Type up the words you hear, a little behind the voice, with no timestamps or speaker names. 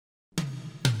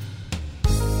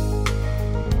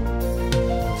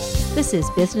This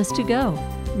is Business to Go,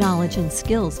 knowledge and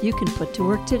skills you can put to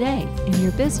work today in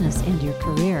your business and your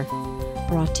career.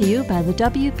 Brought to you by the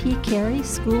W.P. Carey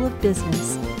School of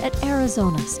Business at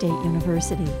Arizona State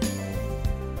University.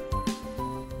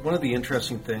 One of the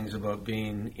interesting things about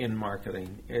being in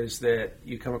marketing is that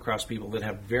you come across people that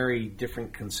have very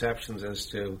different conceptions as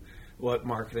to what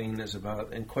marketing is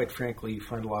about, and quite frankly, you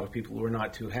find a lot of people who are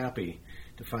not too happy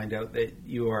to find out that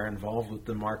you are involved with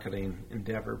the marketing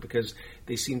endeavor, because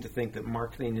they seem to think that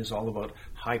marketing is all about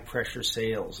high-pressure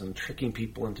sales and tricking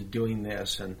people into doing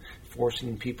this and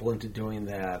forcing people into doing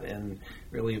that, and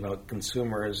really about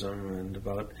consumerism and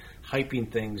about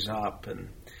hyping things up. And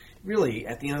really,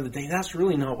 at the end of the day, that's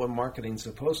really not what marketing is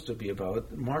supposed to be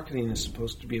about. Marketing is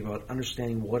supposed to be about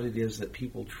understanding what it is that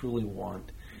people truly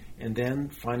want and then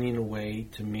finding a way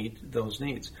to meet those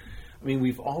needs. I mean,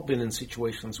 we've all been in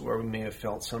situations where we may have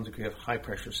felt some degree of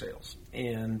high-pressure sales.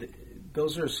 And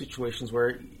those are situations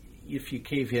where if you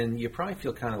cave in, you probably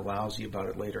feel kind of lousy about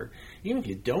it later. Even if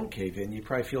you don't cave in, you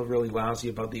probably feel really lousy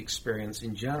about the experience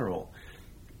in general.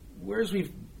 Whereas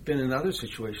we've been in other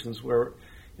situations where,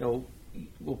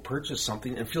 we'll purchase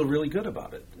something and feel really good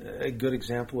about it. A good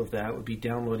example of that would be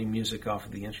downloading music off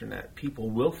of the internet. People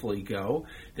willfully go.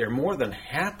 They're more than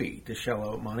happy to shell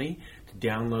out money to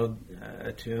download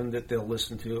a tune that they'll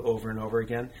listen to over and over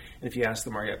again. And if you ask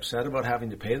them, are you upset about having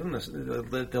to pay them?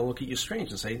 They'll look at you strange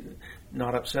and say,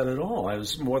 not upset at all. I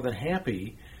was more than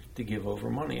happy to give over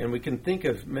money. And we can think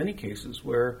of many cases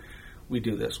where we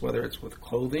do this, whether it's with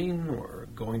clothing or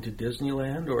going to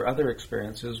Disneyland or other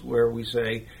experiences where we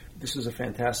say, this is a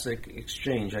fantastic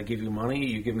exchange. I give you money,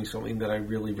 you give me something that I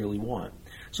really, really want.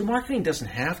 So marketing doesn't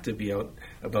have to be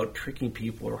about tricking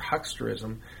people or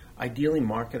hucksterism. Ideally,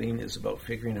 marketing is about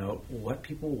figuring out what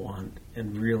people want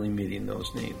and really meeting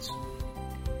those needs.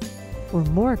 For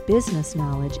more business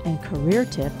knowledge and career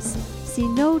tips, see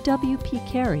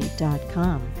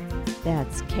knowwpcarey.com.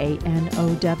 That's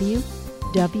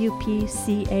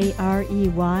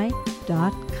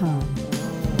KNOWWPCAREY.com.